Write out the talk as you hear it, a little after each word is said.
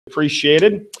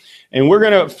appreciated. And we're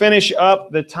going to finish up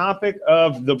the topic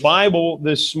of the Bible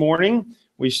this morning.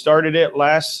 We started it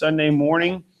last Sunday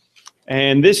morning,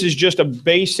 and this is just a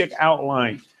basic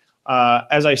outline.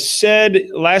 As I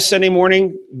said last Sunday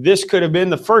morning, this could have been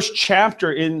the first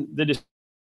chapter in the.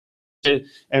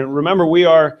 And remember, we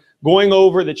are going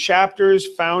over the chapters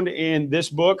found in this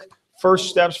book, First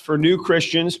Steps for New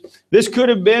Christians. This could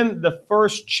have been the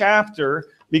first chapter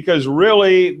because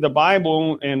really the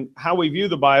Bible and how we view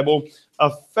the Bible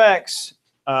affects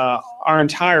our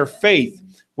entire faith.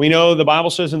 We know the Bible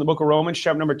says in the book of Romans,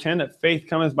 chapter number 10, that faith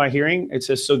cometh by hearing. It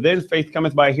says, so then faith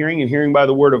cometh by hearing, and hearing by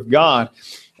the word of God.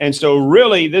 And so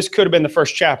really, this could have been the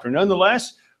first chapter.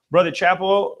 Nonetheless, Brother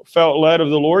Chappell felt led of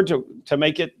the Lord to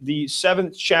make it the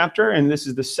 7th chapter, and this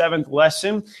is the 7th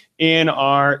lesson in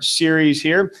our series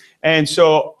here. And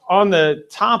so on the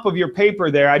top of your paper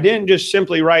there, I didn't just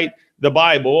simply write the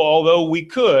Bible, although we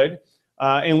could,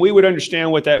 and we would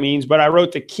understand what that means, but I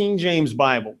wrote the King James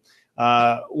Bible.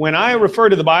 When I refer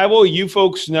to the Bible, you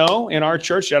folks know in our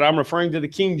church that I'm referring to the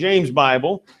King James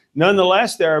Bible.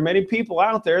 Nonetheless, there are many people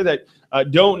out there that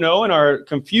don't know and are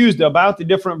confused about the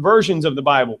different versions of the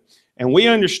Bible. And we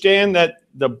understand that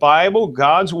the Bible,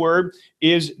 God's Word,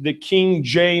 is the King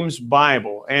James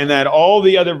Bible, and that all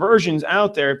the other versions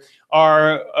out there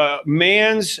are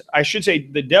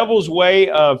the devil's way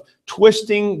of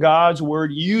twisting God's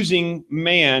Word, using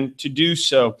man to do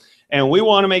so. And we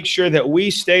want to make sure that we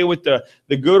stay with the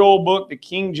good old book, the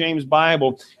King James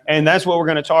Bible, and that's what we're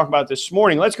going to talk about this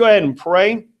morning. Let's go ahead and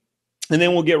pray. And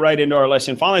then we'll get right into our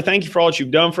lesson. Father, thank you for all that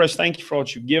you've done for us. Thank you for all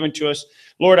that you've given to us.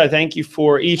 Lord, I thank you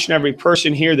for each and every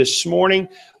person here this morning.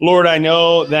 Lord, I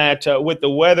know that with the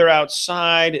weather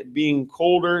outside being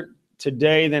colder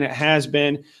today than it has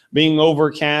been, being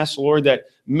overcast, Lord, that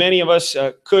many of us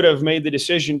could have made the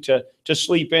decision to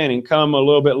sleep in and come a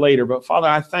little bit later. But Father,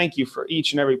 I thank you for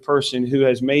each and every person who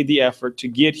has made the effort to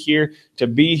get here, to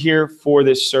be here for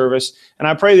this service. And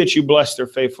I pray that you bless their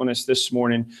faithfulness this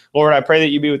morning. Lord, I pray that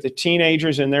you be with the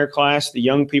teenagers in their class, the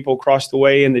young people across the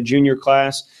way in the junior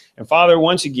class. And Father,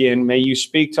 once again, may you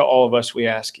speak to all of us, we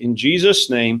ask. In Jesus'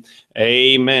 name,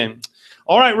 amen.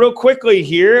 All right, real quickly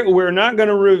here, we're not going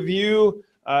to review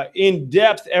in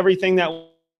depth everything that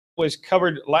was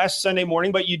covered last Sunday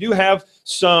morning, but you do have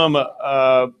some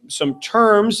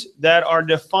terms that are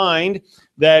defined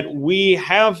that we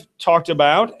have talked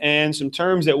about, and some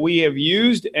terms that we have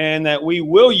used and that we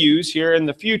will use here in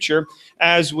the future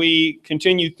as we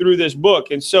continue through this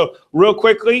book. And so real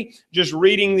quickly, just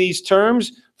reading these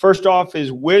terms, first off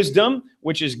is wisdom,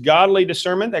 which is godly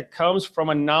discernment that comes from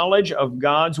a knowledge of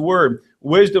God's word.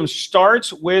 Wisdom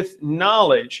starts with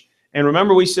knowledge. And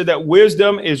remember, we said that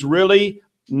wisdom is really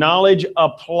knowledge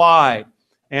applied.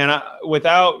 And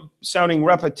without sounding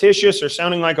repetitious or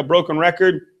sounding like a broken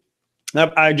record,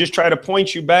 I just try to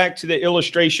point you back to the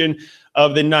illustration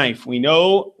of the knife. We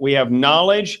know we have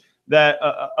knowledge that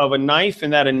of a knife,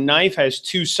 and that a knife has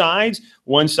two sides.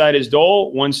 One side is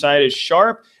dull, one side is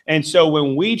sharp. And so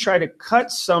when we try to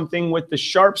cut something with the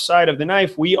sharp side of the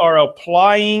knife, we are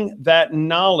applying that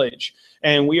knowledge.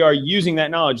 And we are using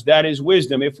that knowledge. That is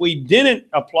wisdom. If we didn't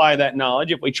apply that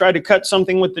knowledge, if we tried to cut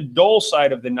something with the dull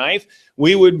side of the knife,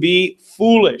 we would be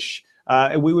foolish.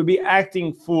 We would be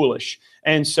acting foolish.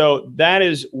 And so that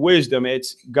is wisdom.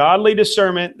 It's godly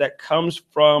discernment that comes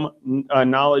from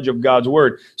knowledge of God's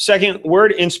word. Second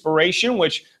word, inspiration,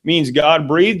 which means God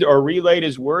breathed or relayed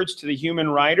his words to the human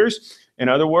writers. In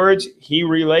other words, he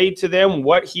relayed to them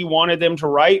what he wanted them to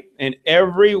write, and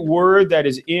every word that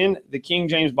is in the King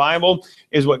James Bible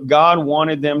is what God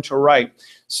wanted them to write.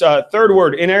 So, third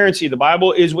word, inerrancy. The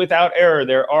Bible is without error.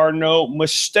 There are no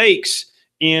mistakes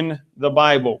in the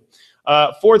Bible.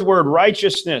 Fourth word,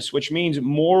 righteousness, which means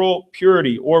moral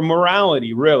purity or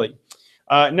morality, really.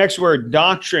 Next word,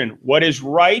 doctrine. What is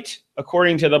right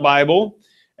according to the Bible?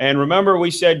 And remember,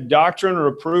 we said doctrine,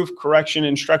 reproof, correction,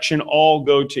 instruction all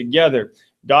go together.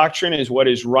 Doctrine is what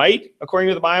is right according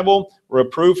to the Bible.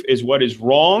 Reproof is what is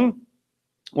wrong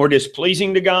or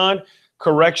displeasing to God.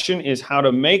 Correction is how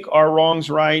to make our wrongs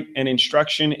right. And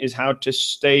instruction is how to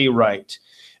stay right.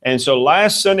 And so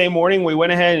last Sunday morning, we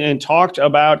went ahead and talked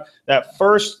about that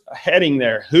first heading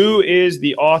there. Who is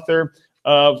the author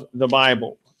of the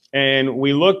Bible? And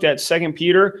we looked at 2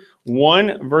 Peter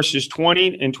 1, verses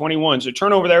 20 and 21. So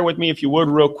turn over there with me, if you would,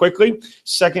 real quickly.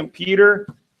 2 Peter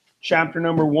chapter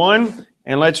number 1,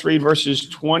 and let's read verses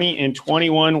 20 and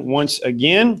 21 once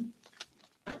again.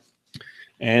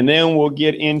 And then we'll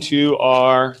get into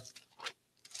our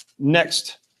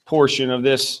next portion of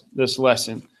this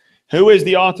lesson. Who is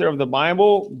the author of the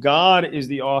Bible? God is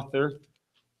the author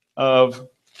of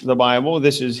the Bible.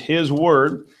 This is his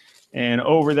word. And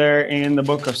over there in the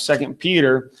book of 2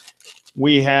 Peter,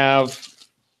 we have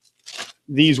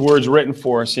these words written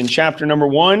for us in chapter number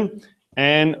 1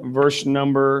 and verse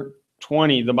number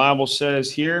 20. The Bible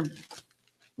says here,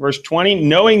 verse 20,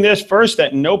 knowing this first,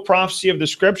 that no prophecy of the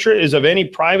scripture is of any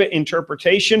private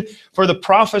interpretation, for the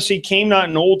prophecy came not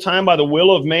in old time by the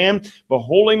will of man, but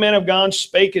holy men of God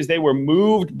spake as they were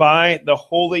moved by the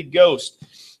Holy Ghost.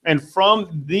 And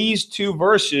from these two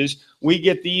verses, we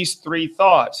get these three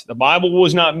thoughts. The Bible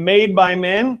was not made by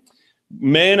men.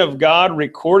 Men of God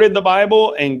recorded the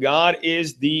Bible, and God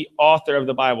is the author of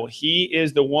the Bible. He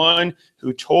is the one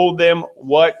who told them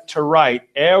what to write,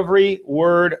 every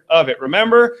word of it.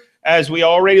 Remember, as we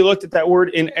already looked at that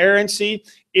word inerrancy,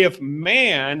 if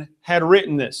man had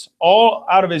written this all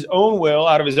out of his own will,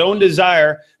 out of his own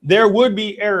desire, there would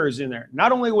be errors in there.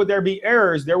 Not only would there be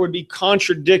errors, there would be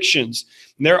contradictions.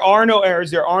 There are no errors,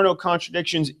 there are no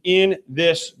contradictions in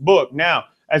this book. Now,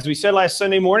 as we said last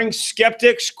Sunday morning,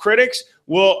 skeptics, critics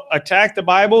will attack the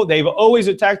Bible. They've always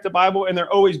attacked the Bible, and they're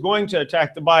always going to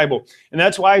attack the Bible. And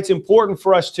that's why it's important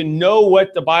for us to know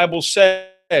what the Bible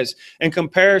says and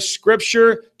compare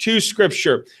Scripture to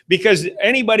Scripture. Because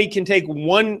anybody can take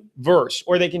one verse,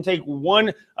 or they can take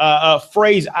one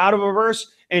phrase out of a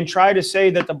verse and try to say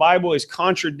that the Bible is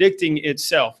contradicting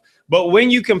itself. But when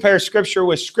you compare Scripture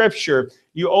with Scripture,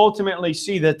 you ultimately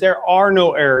see that there are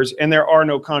no errors and there are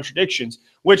no contradictions,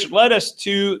 which led us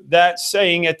to that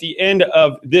saying at the end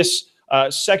of this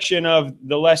section of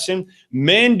the lesson: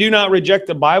 men do not reject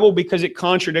the Bible because it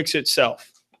contradicts itself.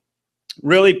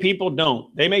 Really, people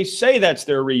don't. They may say that's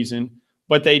their reason,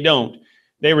 but they don't.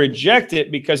 They reject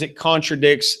it because it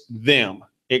contradicts them.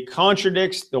 It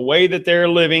contradicts the way that they're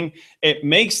living. It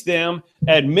makes them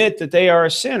admit that they are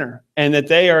a sinner and that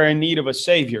they are in need of a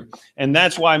Savior. And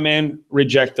that's why men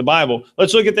reject the Bible.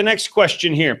 Let's look at the next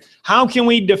question here. How can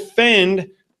we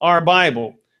defend our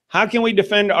Bible? How can we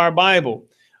defend our Bible?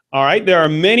 All right, there are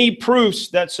many proofs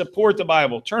that support the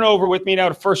Bible. Turn over with me now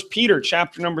to 1 Peter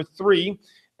chapter number 3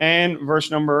 and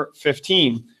verse number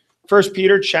 15. 1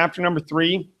 Peter chapter number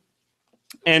 3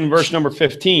 and verse number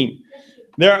 15.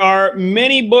 There are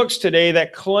many books today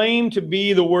that claim to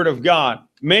be the Word of God.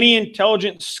 Many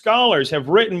intelligent scholars have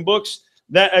written books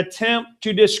that attempt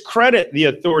to discredit the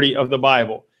authority of the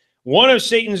Bible. One of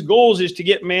Satan's goals is to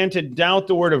get man to doubt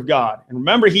the Word of God. And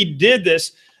remember, he did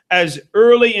this as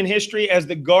early in history as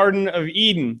the Garden of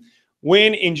Eden,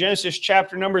 when in Genesis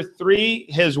chapter number 3,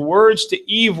 his words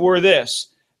to Eve were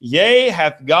this: "Yea,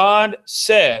 hath God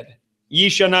said, ye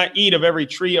shall not eat of every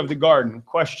tree of the garden?" ?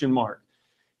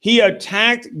 He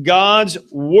attacked God's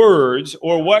words,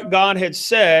 or what God had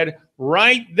said,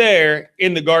 right there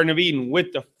in the Garden of Eden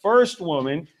with the first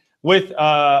woman, with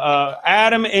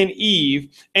Adam and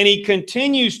Eve, and he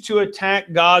continues to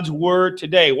attack God's word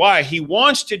today. Why? He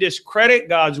wants to discredit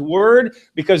God's word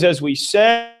because, as we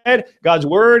said, God's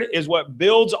word is what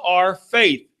builds our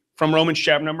faith, from Romans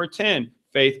chapter number 10.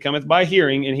 Faith cometh by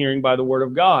hearing, and hearing by the word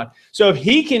of God. So if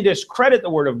he can discredit the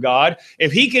word of God, if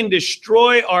he can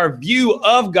destroy our view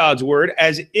of God's word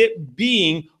as it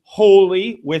being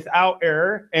holy, without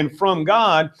error, and from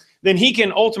God, then he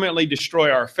can ultimately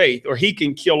destroy our faith, or he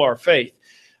can kill our faith.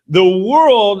 The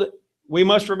world, we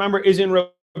must remember, is in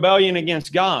rebellion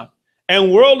against God.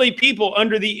 And worldly people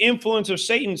under the influence of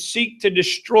Satan seek to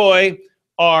destroy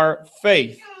our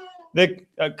faith.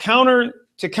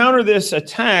 To counter this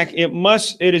attack,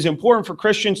 it is important for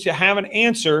Christians to have an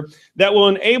answer that will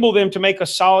enable them to make a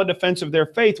solid defense of their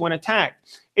faith when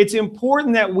attacked. It's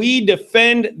important that we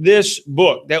defend this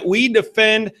book, that we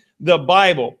defend the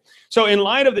Bible. So in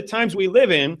light of the times we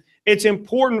live in, it's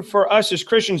important for us as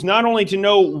Christians not only to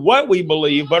know what we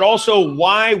believe, but also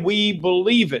why we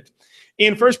believe it.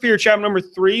 In 1 Peter chapter number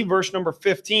 3, verse number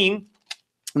 15,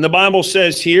 the Bible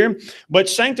says here, "But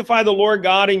sanctify the Lord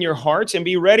God in your hearts, and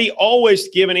be ready always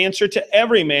to give an answer to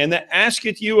every man that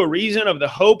asketh you a reason of the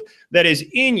hope that is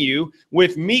in you,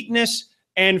 with meekness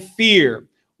and fear."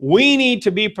 We need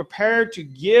to be prepared to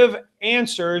give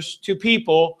answers to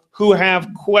people who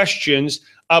have questions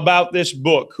about this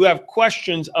book, who have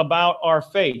questions about our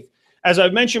faith. As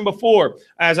I've mentioned before,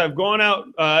 as I've gone out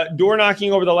door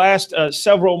knocking over the last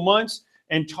several months,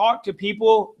 and talk to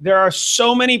people, there are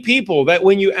so many people that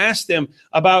when you ask them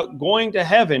about going to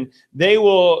heaven, they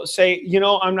will say,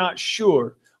 I'm not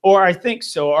sure, or I think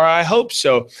so, or I hope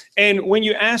so. And when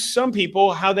you ask some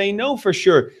people how they know for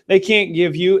sure, they can't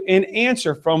give you an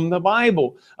answer from the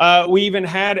Bible. We even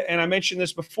had, and I mentioned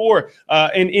this before,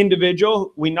 an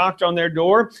individual, we knocked on their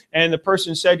door, and the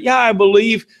person said, "Yeah, I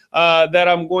believe that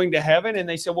I'm going to heaven." And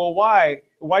they said, "Well, why?"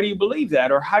 why do you believe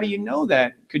that? Or how do you know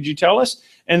that? Could you tell us?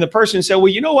 And the person said, well,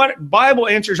 you know what? Bible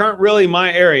answers aren't really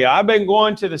my area. I've been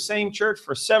going to the same church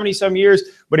for 70-some years,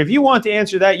 but if you want to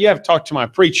answer that, you have to talk to my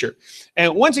preacher.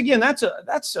 And once again, that's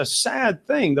a sad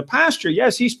thing. The pastor,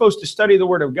 yes, he's supposed to study the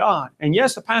Word of God. And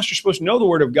yes, the pastor's supposed to know the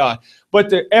Word of God.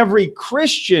 But every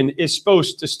Christian is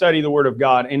supposed to study the Word of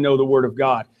God and know the Word of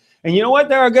God. And you know what?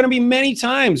 There are going to be many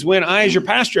times when I, as your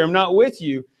pastor, am not with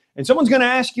you, and someone's going to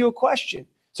ask you a question.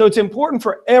 So it's important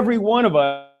for every one of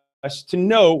us to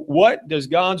know, what does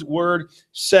God's Word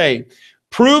say?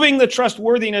 Proving the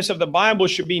trustworthiness of the Bible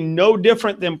should be no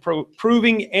different than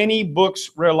proving any book's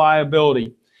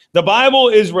reliability. The Bible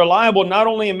is reliable not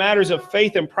only in matters of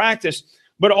faith and practice,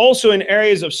 but also in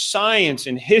areas of science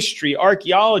and history,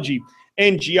 archaeology,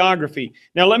 and geography.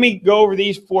 Now, let me go over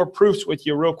these 4 proofs with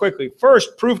you real quickly.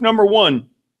 First, proof number 1,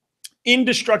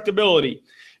 indestructibility.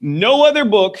 No other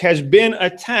book has been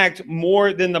attacked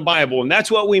more than the Bible, and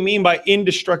that's what we mean by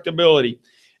indestructibility.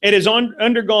 It has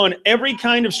undergone every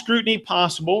kind of scrutiny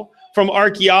possible, from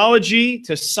archaeology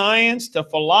to science to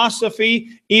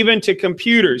philosophy, even to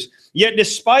computers. Yet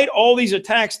despite all these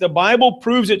attacks, the Bible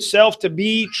proves itself to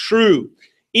be true.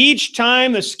 Each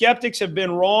time the skeptics have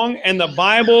been wrong, and the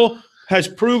Bible has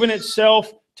proven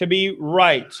itself to be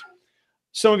right.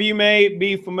 Some of you may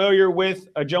be familiar with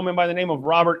a gentleman by the name of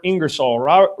Robert Ingersoll.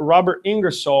 Robert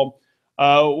Ingersoll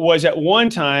was at one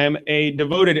time a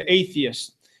devoted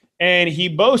atheist, and he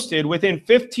boasted, within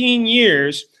 15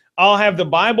 years, I'll have the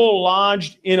Bible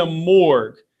lodged in a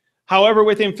morgue. However,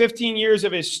 within 15 years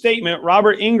of his statement,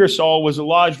 Robert Ingersoll was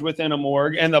lodged within a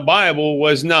morgue, and the Bible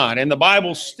was not. And the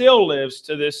Bible still lives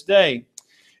to this day.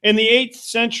 In the 18th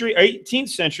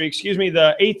century,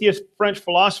 the atheist French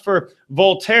philosopher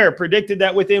Voltaire predicted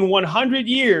that within 100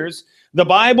 years, the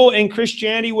Bible and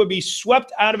Christianity would be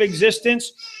swept out of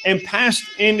existence and passed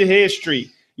into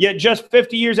history. Yet just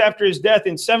 50 years after his death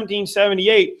in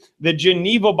 1778, the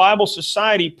Geneva Bible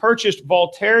Society purchased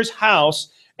Voltaire's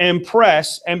house and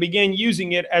press and began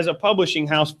using it as a publishing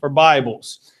house for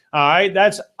Bibles. All right,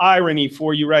 that's irony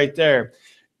for you right there.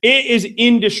 It is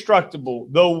indestructible.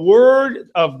 The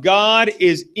Word of God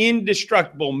is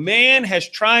indestructible. Man has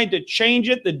tried to change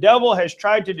it. The devil has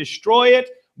tried to destroy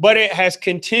it, but it has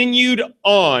continued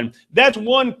on. That's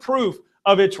one proof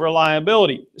of its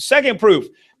reliability. Second proof,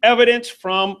 evidence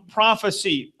from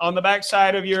prophecy. On the back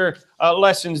side of your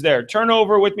lessons there. Turn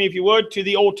over with me, if you would, to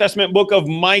the Old Testament book of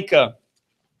Micah.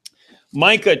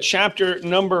 Micah chapter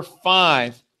number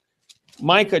 5.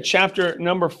 Micah chapter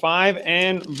number 5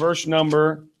 and verse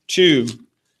number 2.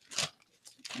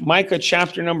 Micah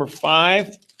chapter number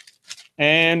 5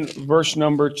 and verse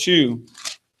number 2.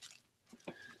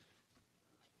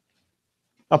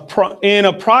 In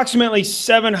approximately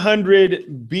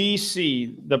 700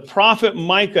 BC, the prophet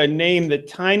Micah named the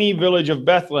tiny village of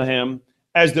Bethlehem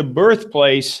as the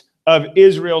birthplace of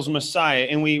Israel's Messiah.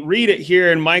 And we read it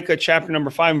here in Micah chapter number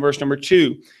 5 and verse number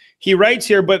 2. He writes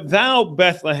here, "But thou,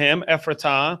 Bethlehem,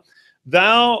 Ephratah,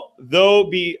 though thou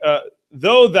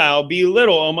be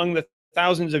little among the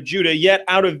thousands of Judah, yet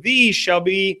out of thee shall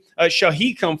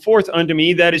he come forth unto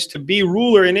me, that is to be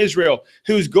ruler in Israel,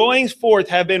 whose goings forth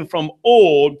have been from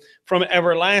old, from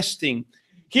everlasting."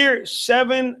 Here,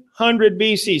 700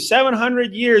 BC,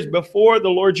 700 years before the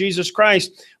Lord Jesus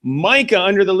Christ, Micah,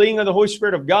 under the leading of the Holy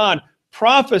Spirit of God,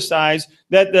 prophesies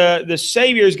that the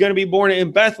Savior is going to be born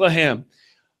in Bethlehem.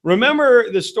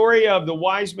 Remember the story of the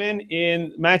wise men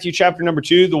in Matthew chapter number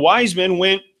 2? The wise men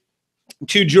went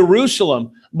to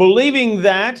Jerusalem, believing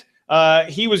that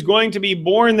he was going to be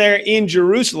born there in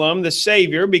Jerusalem, the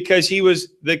Savior, because he was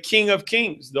the King of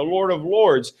Kings, the Lord of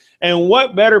Lords. And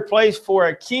what better place for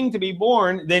a king to be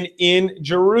born than in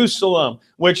Jerusalem,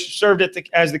 which served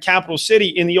as the capital city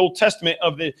in the Old Testament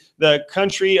of the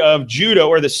country of Judah,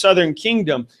 or the southern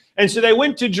kingdom. And so they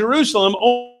went to Jerusalem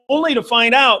only to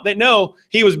find out that no,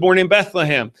 he was born in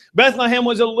Bethlehem. Bethlehem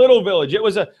was a little village. It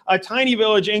was a tiny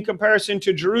village in comparison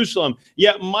to Jerusalem.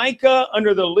 Yet Micah,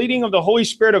 under the leading of the Holy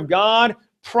Spirit of God,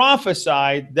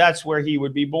 prophesied that's where he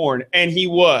would be born. And he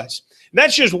was.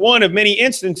 That's just one of many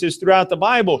instances throughout the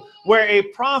Bible where a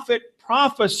prophet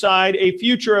prophesied a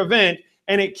future event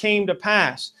and it came to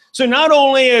pass. So not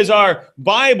only is our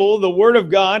Bible, the Word of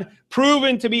God,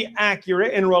 proven to be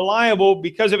accurate and reliable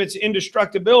because of its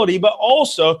indestructibility, but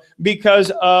also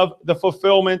because of the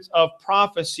fulfillment of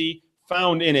prophecy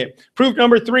found in it. Proof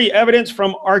number 3, evidence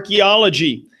from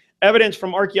archaeology. Evidence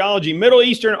from archaeology. Middle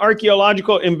Eastern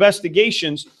archaeological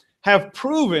investigations have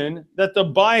proven that the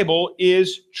Bible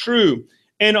is true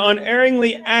and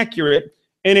unerringly accurate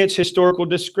in its historical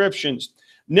descriptions.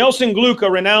 Nelson Gluck,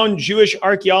 a renowned Jewish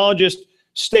archaeologist,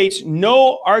 states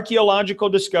no archaeological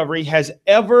discovery has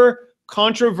ever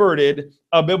controverted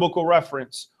a biblical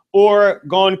reference or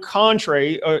gone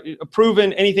contrary, or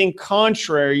proven anything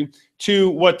contrary to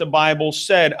what the Bible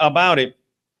said about it.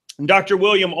 Dr.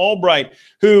 William Albright,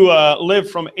 who lived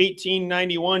from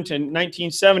 1891 to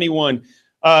 1971,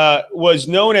 was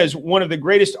known as one of the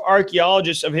greatest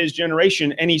archaeologists of his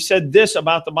generation, and he said this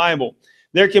about the Bible: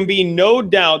 there can be no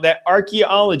doubt that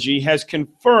archaeology has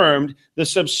confirmed the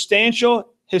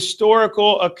substantial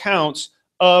historical accounts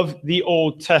of the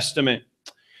Old Testament.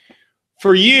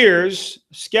 For years,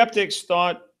 skeptics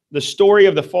thought the story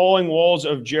of the falling walls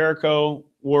of Jericho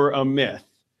were a myth.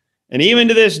 And even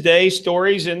to this day,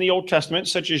 stories in the Old Testament,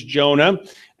 such as Jonah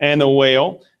and the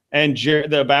whale and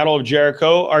the Battle of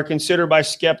Jericho, are considered by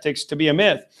skeptics to be a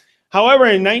myth. However,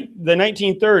 in the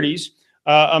 1930s,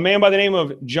 a man by the name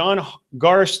of John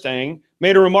Garstang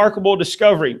made a remarkable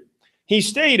discovery. He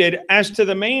stated, as to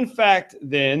the main fact,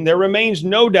 then, there remains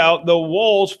no doubt the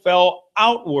walls fell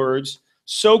outwards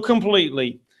so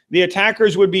completely, the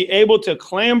attackers would be able to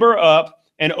clamber up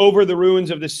and over the ruins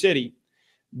of the city.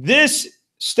 This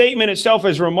statement itself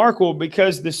is remarkable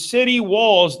because the city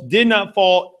walls did not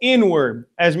fall inward,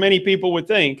 as many people would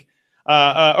think,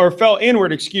 or fell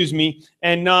inward, excuse me,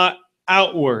 and not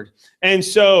outward. And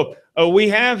so we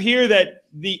have here that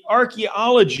the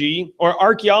archaeology or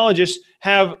archaeologists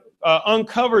have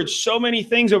uncovered so many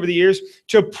things over the years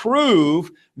to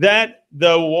prove that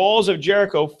the walls of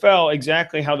Jericho fell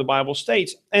exactly how the Bible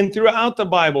states. And throughout the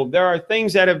Bible, there are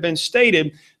things that have been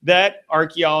stated that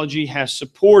archaeology has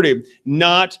supported,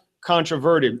 not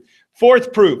controverted.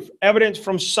 Fourth proof, evidence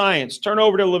from science. Turn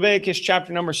over to Leviticus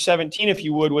chapter number 17, if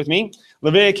you would, with me.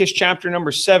 Leviticus chapter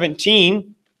number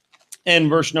 17 and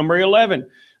verse number 11.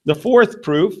 The fourth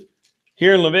proof,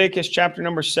 here in Leviticus chapter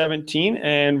number 17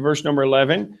 and verse number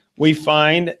 11, we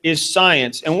find is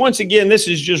science. And once again, this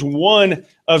is just one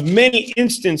of many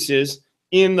instances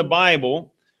in the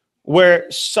Bible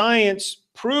where science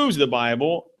proves the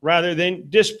Bible rather than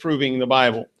disproving the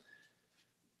Bible.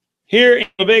 Here in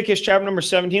Leviticus chapter number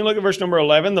 17, look at verse number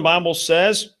 11. The Bible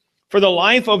says, "For the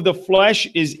life of the flesh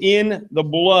is in the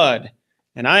blood,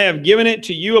 and I have given it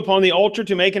to you upon the altar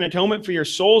to make an atonement for your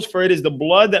souls, for it is the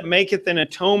blood that maketh an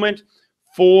atonement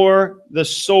for the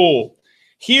soul."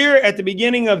 Here at the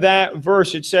beginning of that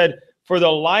verse, it said, "For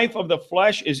the life of the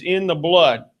flesh is in the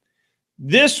blood."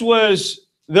 This was,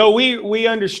 though we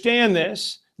understand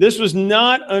this, this was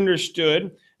not understood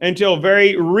until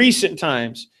very recent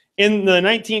times. In the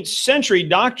 19th century,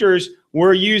 doctors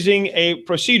were using a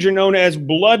procedure known as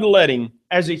bloodletting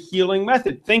as a healing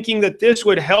method, thinking that this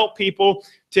would help people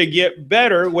to get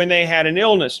better when they had an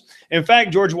illness. In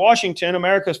fact, George Washington,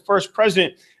 America's first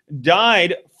president,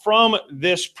 died from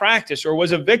this practice, or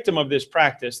was a victim of this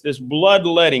practice, this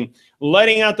bloodletting,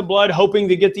 letting out the blood, hoping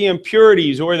to get the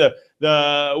impurities or the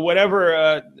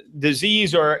whatever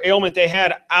disease or ailment they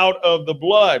had out of the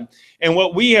blood. And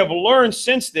what we have learned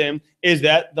since then is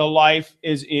that the life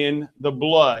is in the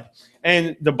blood.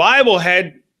 And the Bible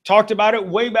had talked about it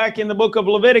way back in the book of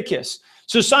Leviticus.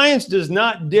 So science does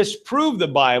not disprove the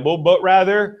Bible, but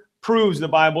rather proves the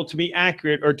Bible to be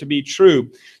accurate or to be true.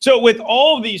 So with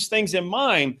all of these things in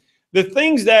mind, the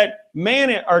things that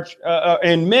men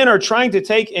are trying to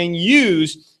take and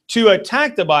use to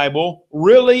attack the Bible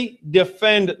really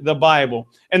defend the Bible.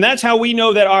 And that's how we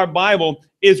know that our Bible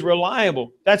is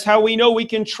reliable. That's how we know we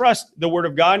can trust the Word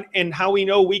of God, and how we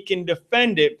know we can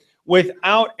defend it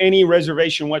without any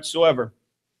reservation whatsoever.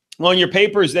 On your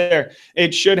papers there,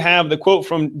 it should have the quote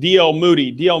from D.L.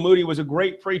 Moody. D.L. Moody was a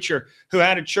great preacher who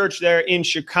had a church there in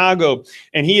Chicago,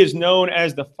 and he is known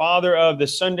as the father of the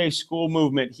Sunday school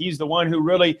movement. He's the one who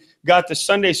really got the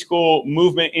Sunday school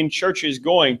movement in churches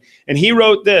going. And he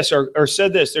wrote this, or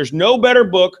said this: "There's no better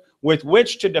book with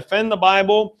which to defend the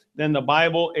Bible than the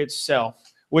Bible itself,"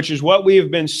 which is what we have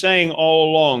been saying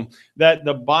all along, that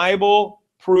the Bible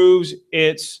proves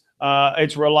its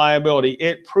reliability.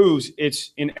 It proves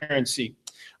its inerrancy.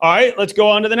 All right, let's go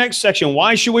on to the next section.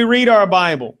 Why should we read our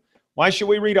Bible? Why should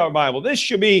we read our Bible? This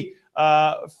should be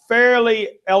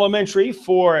fairly elementary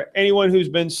for anyone who's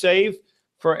been saved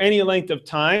for any length of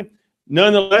time.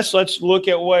 Nonetheless, let's look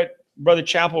at what Brother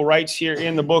Chappell writes here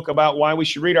in the book about why we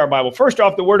should read our Bible. First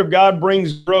off, the Word of God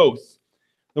brings growth.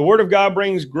 The Word of God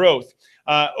brings growth.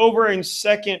 Over in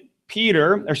 1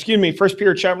 Peter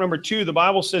chapter number 2, the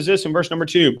Bible says this in verse number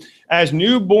 2: "As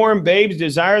newborn babes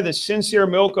desire the sincere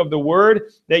milk of the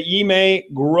word, that ye may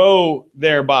grow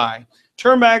thereby."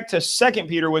 Turn back to 2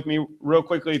 Peter with me real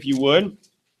quickly, if you would.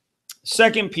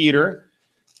 2 Peter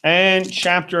and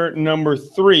chapter number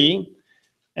 3,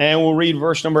 and we'll read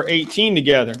verse number 18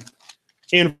 together.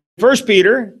 In 1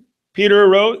 Peter Peter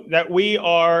wrote that we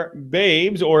are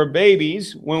babes or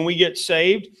babies when we get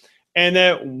saved, and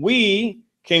that we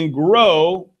can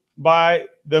grow by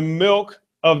the milk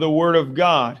of the Word of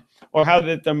God, or how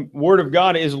that the Word of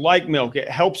God is like milk. It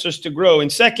helps us to grow. In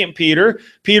 2 Peter,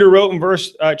 Peter wrote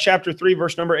in chapter 3,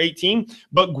 verse number 18,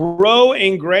 "But grow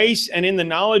in grace and in the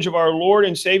knowledge of our Lord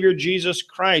and Savior Jesus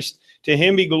Christ. To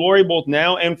him be glory both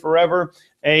now and forever.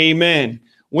 Amen."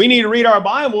 We need to read our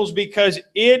Bibles because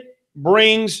it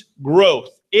brings growth.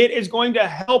 It is going to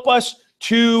help us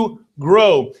to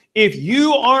grow. If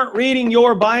you aren't reading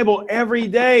your Bible every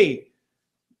day,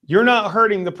 you're not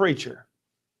hurting the preacher.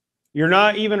 You're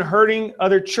not even hurting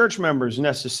other church members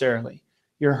necessarily.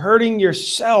 You're hurting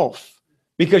yourself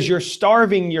because you're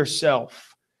starving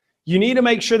yourself. You need to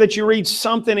make sure that you read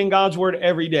something in God's Word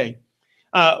every day.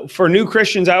 For new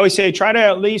Christians, I always say, try to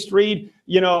at least read,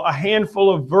 a handful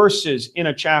of verses in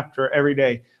a chapter every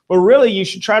day. But really, you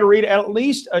should try to read at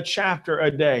least a chapter a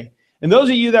day. And those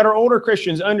of you that are older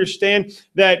Christians understand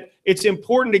that it's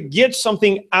important to get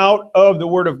something out of the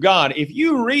Word of God. If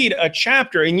you read a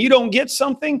chapter and you don't get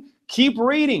something, keep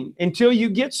reading until you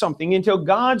get something, until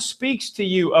God speaks to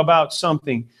you about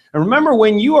something. And remember,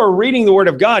 when you are reading the Word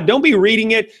of God, don't be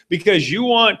reading it because you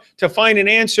want to find an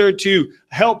answer to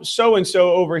help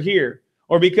so-and-so over here,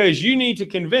 or because you need to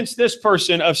convince this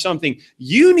person of something.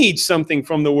 You need something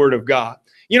from the Word of God.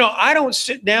 I don't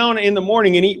sit down in the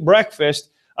morning and eat breakfast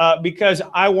because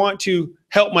I want to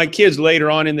help my kids later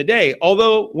on in the day.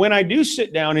 Although when I do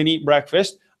sit down and eat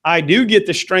breakfast, I do get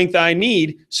the strength I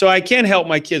need so I can help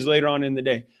my kids later on in the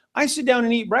day. I sit down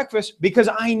and eat breakfast because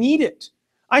I need it.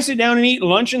 I sit down and eat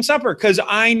lunch and supper because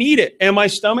I need it. And my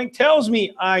stomach tells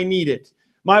me I need it.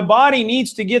 My body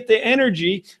needs to get the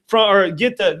energy from, or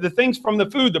get the things from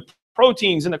the food, the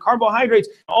proteins and the carbohydrates,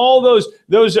 all those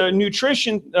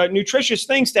nutritious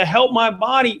things to help my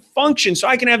body function so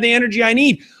I can have the energy I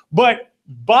need. But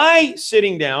by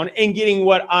sitting down and getting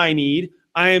what I need,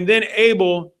 I am then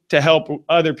able to help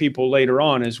other people later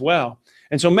on as well.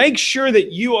 And so make sure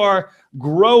that you are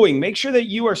growing. Make sure that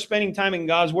you are spending time in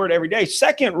God's Word every day.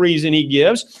 Second reason he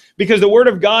gives, because the Word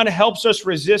of God helps us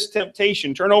resist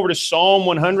temptation. Turn over to Psalm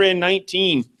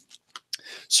 119.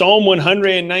 Psalm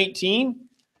 119.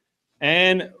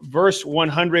 And verse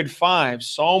 105.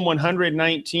 Psalm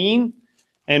 119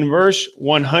 and verse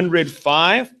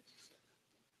 105.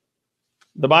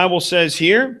 The Bible says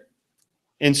here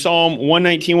in Psalm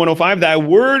 119, 105, "Thy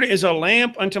word is a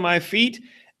lamp unto my feet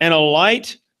and a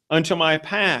light unto my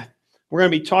path." We're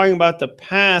going to be talking about the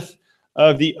path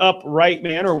of the upright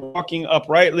man, or walking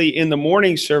uprightly, in the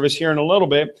morning service here in a little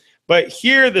bit. But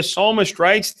here the psalmist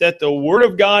writes that the Word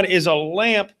of God is a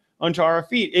lamp unto our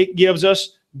feet. It gives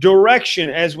us direction,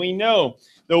 as we know.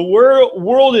 The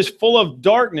world is full of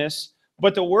darkness,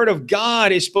 but the Word of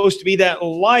God is supposed to be that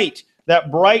light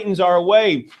that brightens our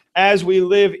way as we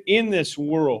live in this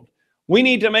world. We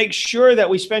need to make sure that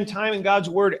we spend time in God's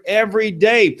Word every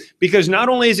day, because not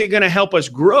only is it going to help us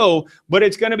grow, but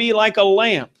it's going to be like a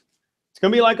lamp. It's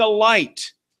going to be like a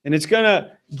light, and it's going to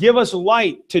give us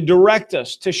light to direct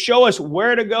us, to show us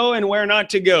where to go and where not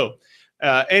to go.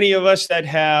 Any of us that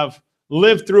have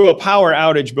lived through a power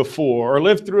outage before, or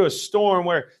lived through a storm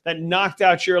that knocked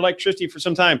out your electricity for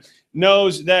some time,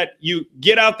 knows that you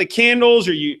get out the candles,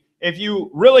 or if you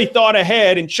really thought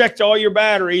ahead and checked all your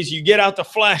batteries, you get out the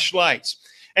flashlights.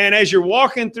 And as you're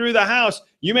walking through the house,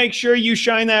 you make sure you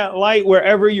shine that light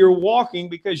wherever you're walking,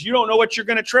 because you don't know what you're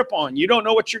going to trip on. You don't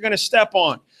know what you're going to step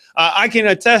on. I can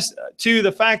attest to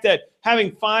the fact that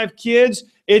having 5 kids,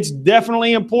 it's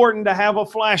definitely important to have a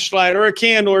flashlight or a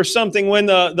candle or something when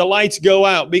the lights go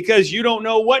out, because you don't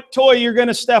know what toy you're going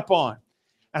to step on.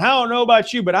 And I don't know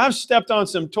about you, but I've stepped on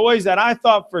some toys that I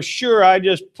thought for sure I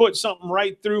just put something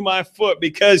right through my foot,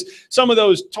 because some of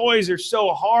those toys are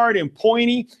so hard and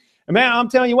pointy. And man, I'm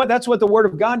telling you what, that's what the Word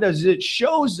of God does. It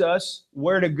shows us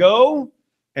where to go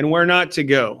and where not to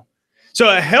go. So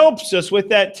it helps us with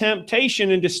that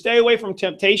temptation, and to stay away from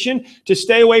temptation, to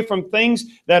stay away from things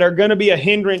that are going to be a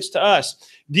hindrance to us.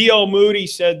 D.L. Moody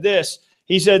said this.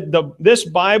 He said, this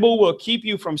Bible will keep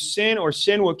you from sin, or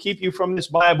sin will keep you from this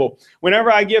Bible. Whenever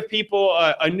I give people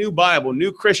a new Bible,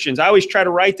 new Christians, I always try to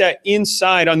write that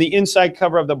inside, on the inside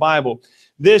cover of the Bible.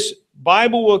 This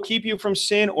Bible will keep you from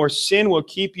sin, or sin will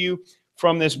keep you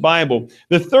from this Bible.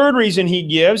 The third reason he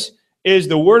gives is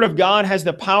the Word of God has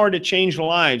the power to change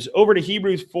lives. Over to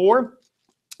Hebrews 4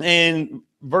 and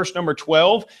verse number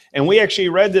 12. And we actually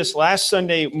read this last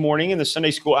Sunday morning in the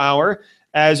Sunday school hour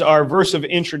as our verse of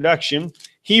introduction.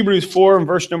 Hebrews 4 and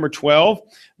verse number 12.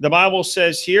 The Bible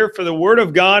says here, "For the word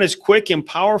of God is quick and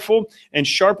powerful and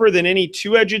sharper than any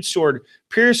two-edged sword,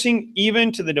 piercing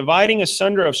even to the dividing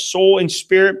asunder of soul and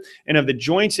spirit and of the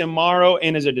joints and marrow,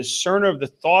 and is a discerner of the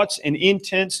thoughts and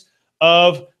intents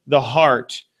of the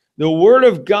heart." The word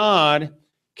of God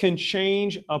can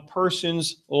change a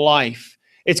person's life.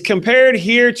 It's compared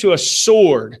here to a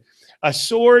sword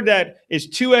that is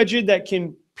two-edged, that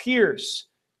can pierce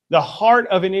the heart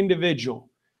of an individual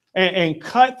and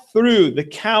cut through the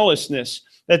callousness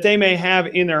that they may have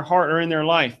in their heart or in their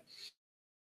life.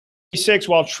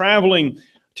 While traveling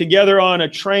together on a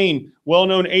train,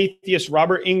 well-known atheist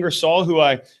Robert Ingersoll, who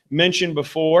I mentioned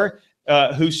before,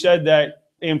 who said that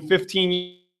in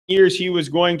 15 years he was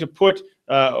going to put,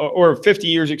 or 50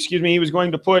 years, excuse me, he was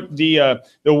going to put the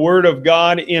Word of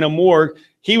God in a morgue.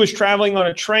 He was traveling on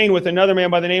a train with another man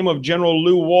by the name of General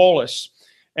Lew Wallace.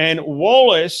 And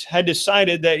Wallace had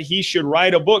decided that he should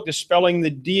write a book dispelling the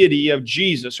deity of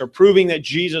Jesus, or proving that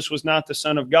Jesus was not the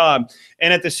Son of God,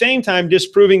 and at the same time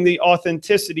disproving the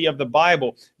authenticity of the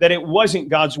Bible, that it wasn't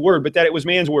God's word, but that it was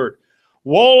man's word.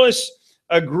 Wallace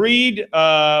agreed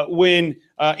when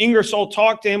Ingersoll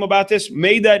talked to him about this,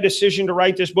 made that decision to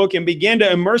write this book, and began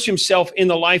to immerse himself in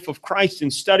the life of Christ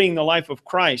and studying the life of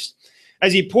Christ.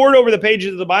 As he pored over the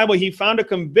pages of the Bible, he found a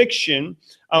conviction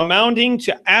amounting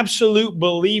to absolute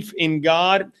belief in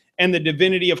God and the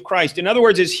divinity of Christ. In other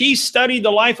words, as he studied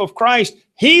the life of Christ,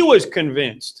 he was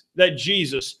convinced that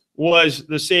Jesus was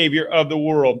the Savior of the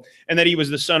world and that he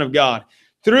was the Son of God.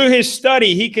 Through his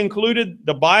study, he concluded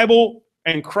the Bible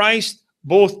and Christ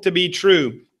both to be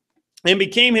true and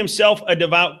became himself a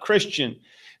devout Christian.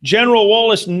 General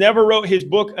Wallace never wrote his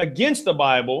book against the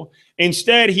Bible.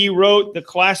 Instead, he wrote the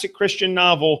classic Christian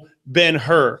novel,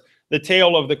 Ben-Hur, the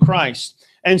tale of the Christ.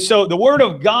 And so the Word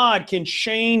of God can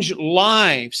change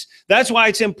lives. That's why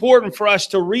it's important for us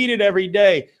to read it every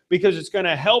day, because it's going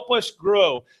to help us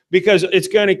grow, because it's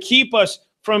going to keep us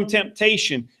from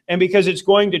temptation, and because it's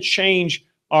going to change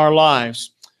our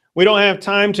lives. We don't have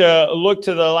time to look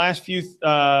to the last few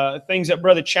things that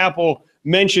Brother Chappell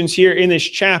mentions here in this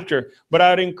chapter, but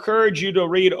I'd encourage you to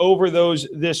read over those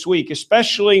this week,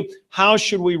 especially how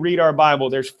should we read our Bible.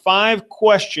 There's 5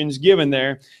 questions given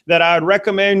there that I would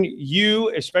recommend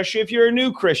you, especially if you're a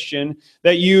new Christian,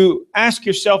 that you ask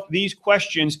yourself these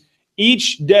questions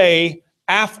each day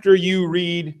after you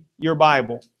read your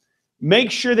Bible. Make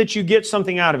sure that you get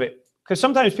something out of it, because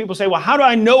sometimes people say, well, how do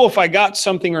I know if I got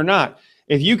something or not?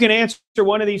 If you can answer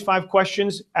one of these 5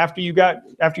 questions after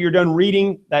you're done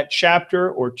reading that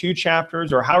chapter or 2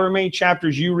 chapters or however many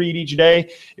chapters you read each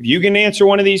day, if you can answer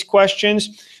one of these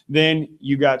questions, then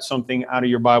you got something out of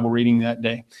your Bible reading that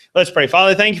day. Let's pray.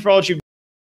 Father, thank you for all that you've done.